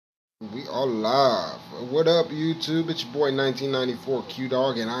We are live. What up, YouTube? It's your boy 1994 Q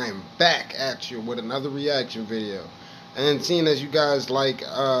Dog, and I am back at you with another reaction video. And seeing as you guys like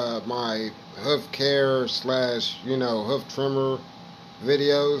my hoof care slash hoof trimmer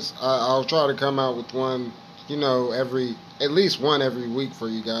videos, I'll try to come out with one at least one every week for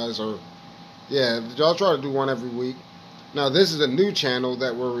you guys. Or yeah, I'll try to do one every week. Now this is a new channel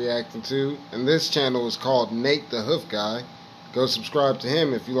that we're reacting to, and this channel is called Nate the Hoof Guy. Go subscribe to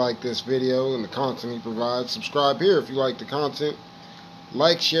him if you like this video and the content he provides. Subscribe here if you like the content.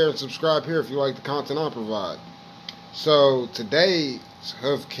 Like, share, and subscribe here if you like the content I provide. So today's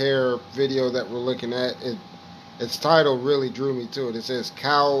hoof care video that we're looking at, its title really drew me to it. It says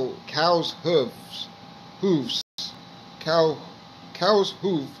cow's hoofs. Cow's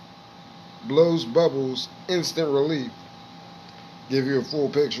hoof blows bubbles, instant relief. Give you a full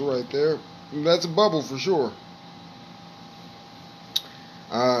picture right there. That's a bubble for sure.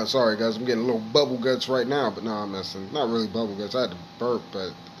 Sorry guys, I'm getting a little bubble guts right now, but no, I'm messing. Not really bubble guts. I had to burp,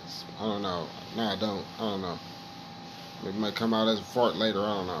 but I don't know. No, I don't. I don't know. It might come out as a fart later.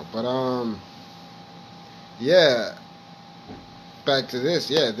 I don't know. But yeah. Back to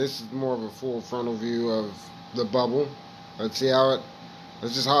this. Yeah, this is more of a full frontal view of the bubble. Let's see how it.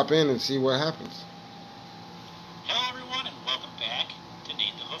 Let's just hop in and see what happens. Hello everyone, and welcome back to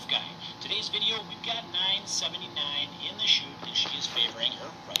Nate the Hoof Guy. Today's video, we've got 979 in the shoot, and she is favoring her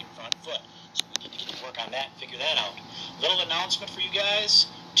right front foot. So we need to get to work on that and figure that out. Little announcement for you guys.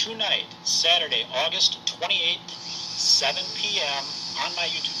 Tonight, Saturday, August 28th, 7 p.m. on my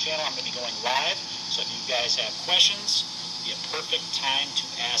YouTube channel, I'm going to be going live. So if you guys have questions, it'll be a perfect time to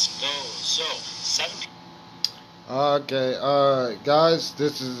ask those. So, 7 p.m. Okay, guys,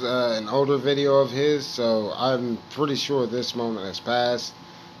 this is an older video of his, so I'm pretty sure this moment has passed.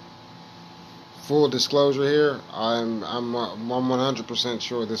 Full disclosure here, I'm 100%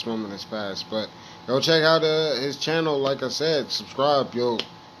 sure this moment has passed. But go check out his channel. Like I said, subscribe.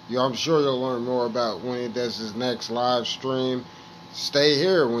 I'm sure you'll learn more about when he does his next live stream. Stay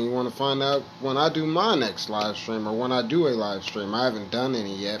here when you want to find out when I do my next live stream, or when I do a live stream. I haven't done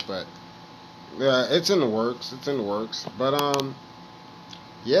any yet, but yeah, it's in the works. It's in the works. But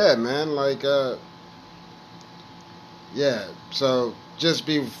yeah, man, like yeah. So just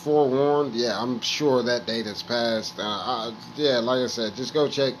be forewarned. Yeah, I'm sure that date has passed. Yeah, like I said, just go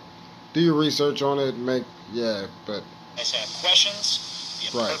check, do your research on it. But guys have questions, be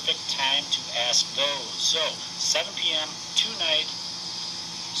a perfect time to ask those. So 7 p.m. tonight,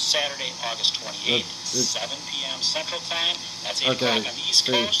 Saturday, August 28th, 7 p.m. Central Time. That's 8 o'clock on the East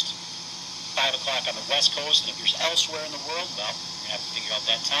Coast. 5 o'clock on the West Coast, and if you're elsewhere in the world, well, you're going to have to figure out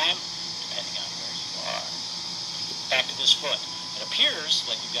that time, depending on where you are. Back to this foot. It appears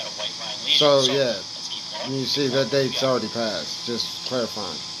like we've got a white line lesion, so yeah, let's keep going. You see that date's already passed. Just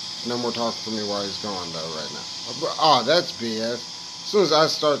clarifying. No more talking to me while he's gone, though, right now. Oh, that's BS. As soon as I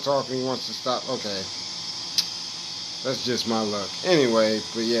start talking, he wants to stop. Okay. That's just my luck. Anyway,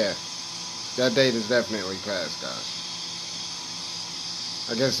 but yeah, that date is definitely passed, guys.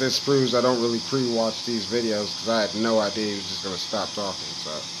 I guess this proves I don't really pre-watch these videos, because I had no idea he was just going to stop talking,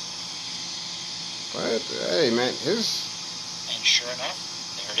 so. But, hey, man, And sure enough,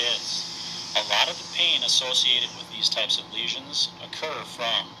 there it is. A lot of the pain associated with these types of lesions occur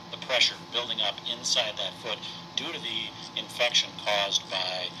from the pressure building up inside that foot due to the infection caused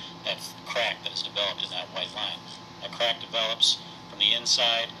by that crack that is developed in that white line. That crack develops from the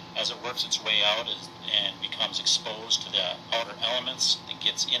inside as it works its way out and becomes exposed to the outer elements. It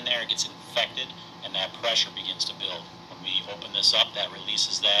gets in there, it gets infected, and that pressure begins to build. When we open this up, that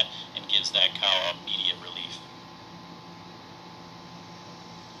releases that and gives that cow immediate relief.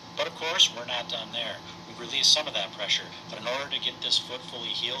 But of course, we're not done there. We've released some of that pressure, but in order to get this foot fully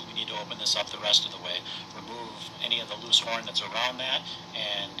healed, we need to open this up the rest of the way, remove any of the loose horn that's around that,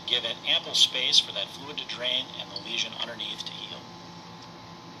 and give it ample space for that fluid to drain and the lesion underneath to heal.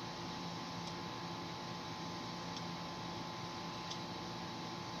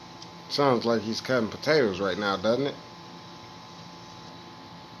 Sounds like he's cutting potatoes right now, doesn't it?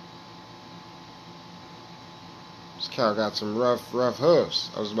 This cow got some rough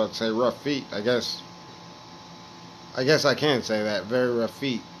hoofs. I was about to say rough feet. I guess I can say that. Very rough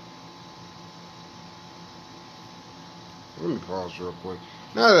feet. Let me pause real quick.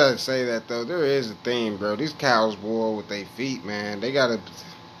 Now that I say that, though, there is a theme, bro. These cows, boy, with their feet, man, they gotta.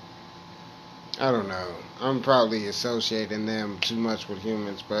 I don't know. I'm probably associating them too much with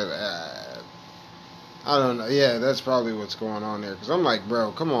humans, but I don't know. Yeah, that's probably what's going on there. Because I'm like,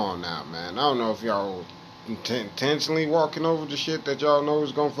 bro, come on now, man. I don't know if y'all intentionally walking over the shit that y'all know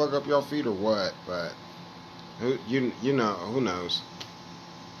is going to fuck up y'all feet or what, but who knows.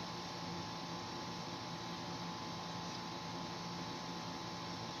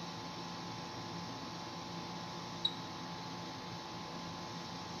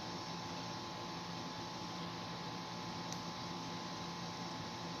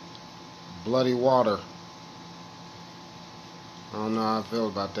 bloody water. I don't know how I feel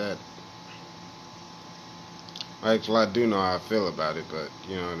about that. Actually, I do know how I feel about it, but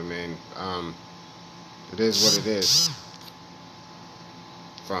you know what I mean. It is what it is.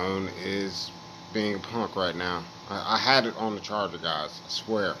 Phone is being a punk right now. I had it on the charger, guys. I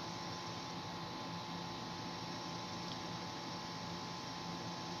swear.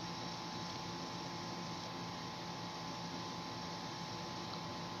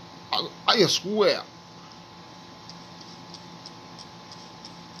 I swear.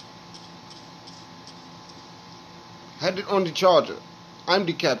 Had it on the charger. I'm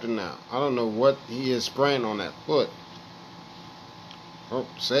the captain now. I don't know what he is spraying on that foot. Oh,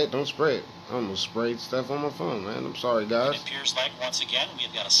 say it, don't spray it. I almost sprayed stuff on my phone, man. I'm sorry, guys. It appears like, once again,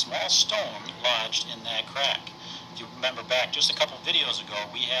 we've got a small stone lodged in that crack. If you remember back just a couple videos ago,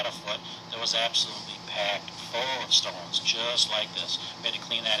 we had a foot that was absolutely packed full of stones, just like this. We had to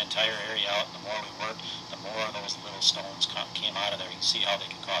clean that entire area out. The more we worked, the more of those little stones came out of there. You can see how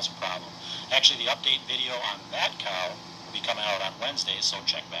they can cause a problem. Actually, the update video on that cow will be coming out on Wednesday, so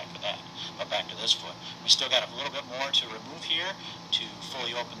check back for that. But back to this foot. We still got a little bit more to remove here to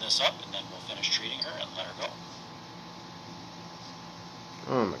fully open this up, and then we'll finish treating her and let her go.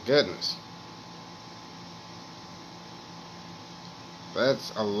 Oh my goodness.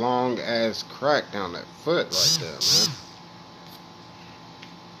 That's a long ass crack down that foot right there, man.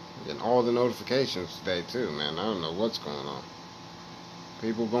 Getting all the notifications today too, man. I don't know what's going on.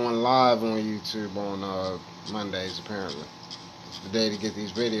 People going live on YouTube on Mondays apparently. It's the day to get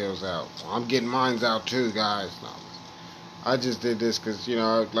these videos out. Well, I'm getting mines out too, guys. No, I just did this because, you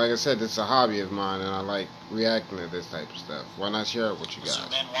know, like I said, it's a hobby of mine and I like reacting to this type of stuff. Why not share it with you guys?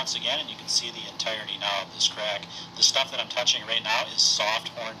 Zoom in once again and you can see the entirety now of this crack. The stuff that I'm touching right now is soft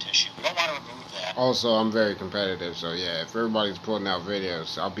horn tissue. We don't want to remove that. Also, I'm very competitive, so yeah, if everybody's putting out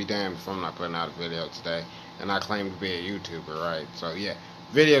videos, I'll be damned if I'm not putting out a video today. And I claim to be a YouTuber, right? So yeah,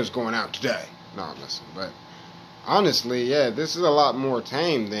 videos going out today. No, I'm messing. But honestly, yeah, this is a lot more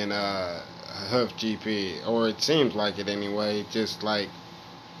tame than Hoof GP, or it seems like it anyway. Just like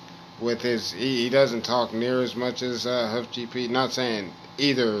with his, he doesn't talk near as much as Hoof GP. Not saying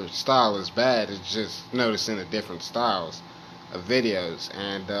either style is bad, it's just noticing the different styles of videos,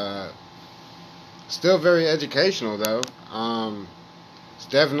 and still very educational though. It's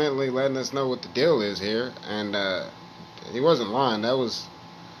definitely letting us know what the deal is here, and he wasn't lying.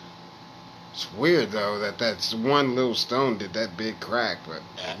 It's weird though that's one little stone did that big crack, but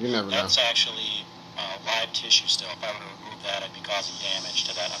you never know. That's actually live tissue still. If I were to remove that, I'd be causing damage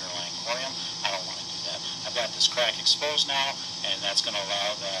to that underlying corium. I don't want to do that. I've got this crack exposed now, and that's going to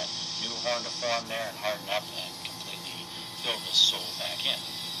allow that new horn to form there and harden up and completely fill this sole back in.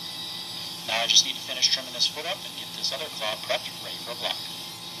 Now I just need to finish trimming this foot up and get this other claw prepped, ready for a block.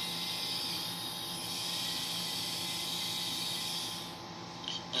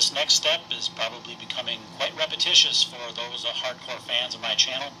 This next step is probably becoming quite repetitious for those hardcore fans of my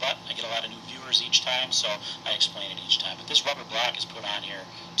channel, but I get a lot of new viewers each time, so I explain it each time. But this rubber block is put on here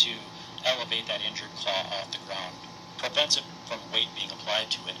to elevate that injured claw off the ground, prevents it from weight being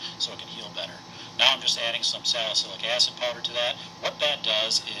applied to it so it can heal better. Now I'm just adding some salicylic acid powder to that. What that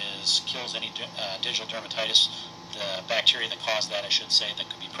does is kills any digital dermatitis, the bacteria that caused that, I should say, that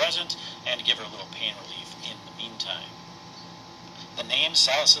could be present, and to give her a little pain relief in the meantime. The name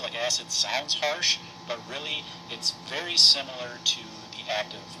salicylic acid sounds harsh, but really it's very similar to the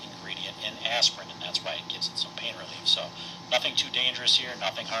active ingredient in aspirin, and that's why it gives it some pain relief. So nothing too dangerous here,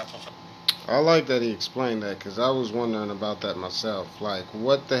 nothing harmful for... I like that he explained that, because I was wondering about that myself. Like,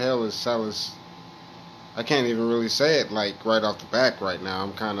 what the hell is I can't even really say it, like, right off the back right now.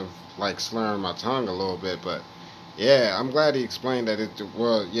 I'm kind of, like, slurring my tongue a little bit, but yeah, I'm glad he explained that.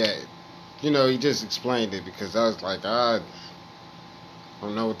 Well, yeah, you know, he just explained it, because I was like, I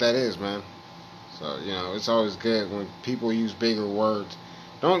don't know what that is, man. So, you know, it's always good when people use bigger words.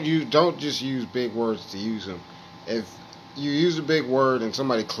 Don't just use big words to use them. If you use a big word and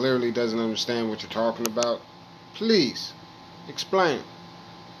somebody clearly doesn't understand what you're talking about, please explain.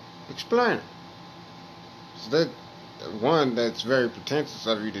 Explain it. So that's very pretentious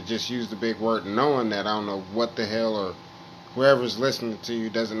of you to just use the big word knowing that I don't know what the hell, or whoever's listening to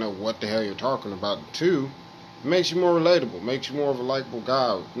you doesn't know what the hell you're talking about. Two, it makes you more relatable, makes you more of a likable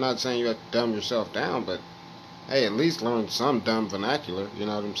guy. I'm not saying you have to dumb yourself down, but hey, at least learn some dumb vernacular, you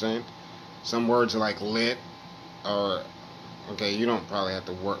know what I'm saying? Some words are like lit, or, okay, you don't probably have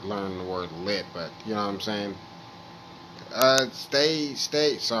to learn the word lit, but you know what I'm saying?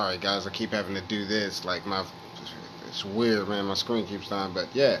 Sorry guys, I keep having to do this, like it's weird, man, my screen keeps dying, but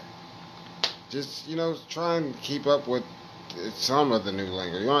yeah. Just, you know, try and keep up with some of the new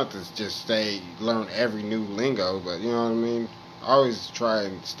lingo. You don't have to just learn every new lingo, but you know what I mean? I always try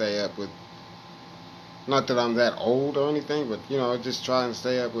and stay up with, not that I'm that old or anything, but you know, just try and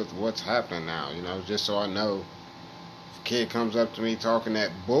stay up with what's happening now, you know, just so I know if a kid comes up to me talking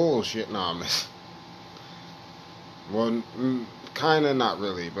that bullshit, no, I'm well, kind of not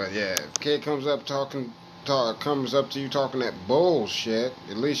really, but yeah, if a kid comes up comes up to you talking that bullshit,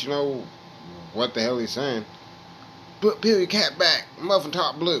 at least you know what the hell he's saying. Put peel your cap back, muffin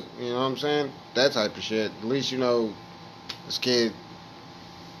top blue. You know what I'm saying? That type of shit. At least you know this kid,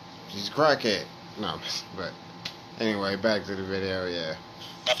 he's a crackhead. No, but anyway, back to the video. Yeah.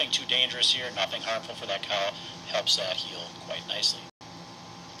 Nothing too dangerous here. Nothing harmful for that cow. Helps that heal quite nicely.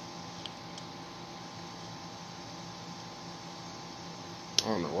 I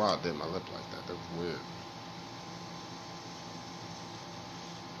don't know why I did my lip like that. That was weird.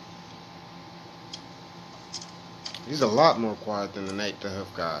 He's a lot more quiet than the Nate the Hoof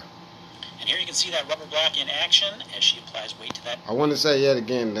guy. And here you can see that rubber block in action as she applies weight to that. I want to say yet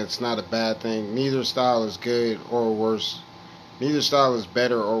again, that's not a bad thing. Neither style is good or worse. Neither style is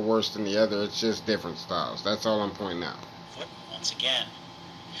better or worse than the other. It's just different styles. That's all I'm pointing out. Foot once again.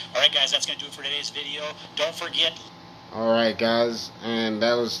 All right, guys, that's going to do it for today's video. Don't forget. All right, guys, and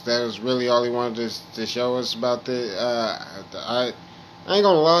that was really all he wanted to show us about the. I ain't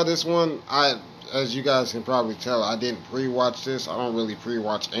gonna lie, this one, as you guys can probably tell, I didn't pre-watch this. I don't really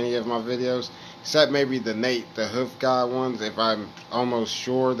pre-watch any of my videos, except maybe the Nate the Hoof guy ones, if I'm almost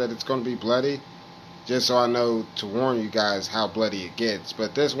sure that it's going to be bloody, just so I know to warn you guys how bloody it gets.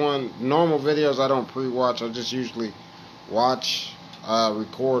 But this one, normal videos I don't pre-watch. I just usually watch,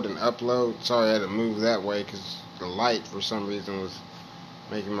 record, and upload. Sorry I had to move that way because the light for some reason was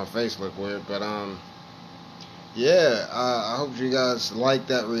making my face look weird. But yeah, I hope you guys liked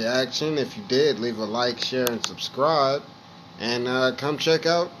that reaction. If you did, leave a like, share, and subscribe. And come check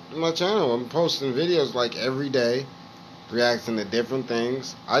out my channel. I'm posting videos like every day, reacting to different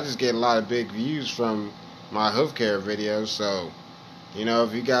things. I just get a lot of big views from my hoof care videos. So, you know,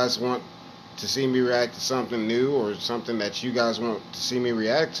 if you guys want to see me react to something new or something that you guys want to see me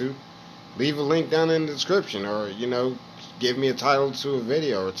react to, leave a link down in the description. Or, you know, give me a title to a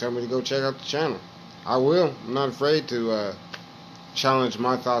video or tell me to go check out the channel. I will. I'm not afraid to challenge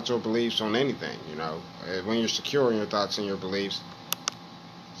my thoughts or beliefs on anything, you know. When you're secure in your thoughts and your beliefs,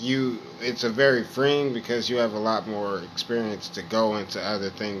 it's a very freeing because you have a lot more experience to go into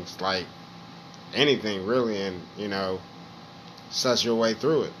other things like anything really, and, you know, suss your way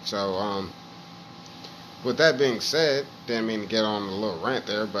through it. So, with that being said, didn't mean to get on a little rant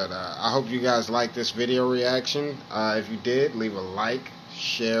there, but I hope you guys liked this video reaction. If you did, leave a like,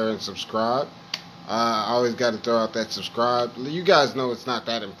 share, and subscribe. I always got to throw out that subscribe. You guys know it's not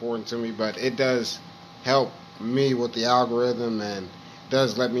that important to me, but it does help me with the algorithm and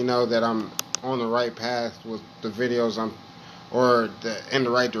does let me know that I'm on the right path with the videos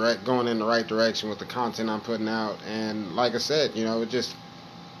going in the right direction with the content I'm putting out. And like I said, you know, it just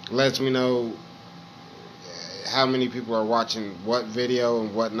lets me know how many people are watching what video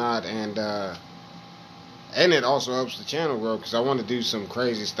and whatnot, and it also helps the channel grow because I want to do some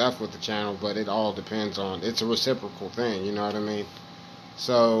crazy stuff with the channel, but it all depends on, it's a reciprocal thing, you know what I mean?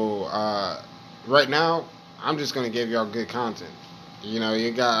 So, right now, I'm just going to give y'all good content. You know,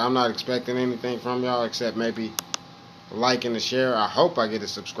 I'm not expecting anything from y'all except maybe a like and a share. I hope I get a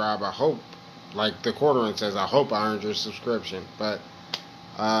subscribe. I hope, like the quarter says, I hope I earned your subscription. But,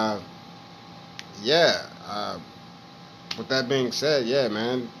 yeah, with that being said, yeah,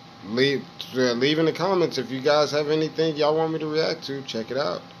 man. Leave in the comments if you guys have anything y'all want me to react to. Check it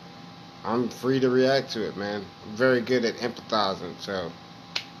out. I'm free to react to it, man. I'm very good at empathizing. So,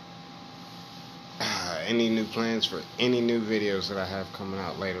 any new plans for any new videos that I have coming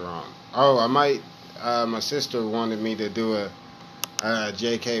out later on? Oh, I might. My sister wanted me to do a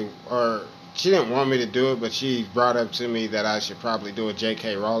JK, or she didn't want me to do it, but she brought up to me that I should probably do a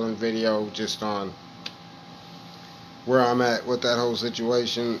JK Rowling video just on where I'm at with that whole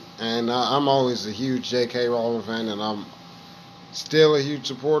situation. And I'm always a huge J.K. Rowling fan, and I'm still a huge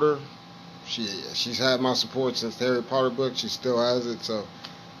supporter. She's had my support since the Harry Potter book. She still has it, so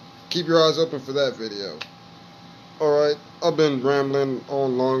keep your eyes open for that video. Alright, I've been rambling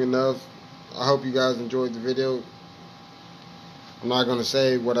on long enough. I hope you guys enjoyed the video. I'm not going to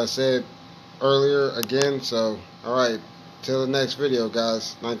say what I said earlier again, so alright, till the next video,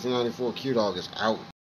 guys. 1994 Q Dog is out.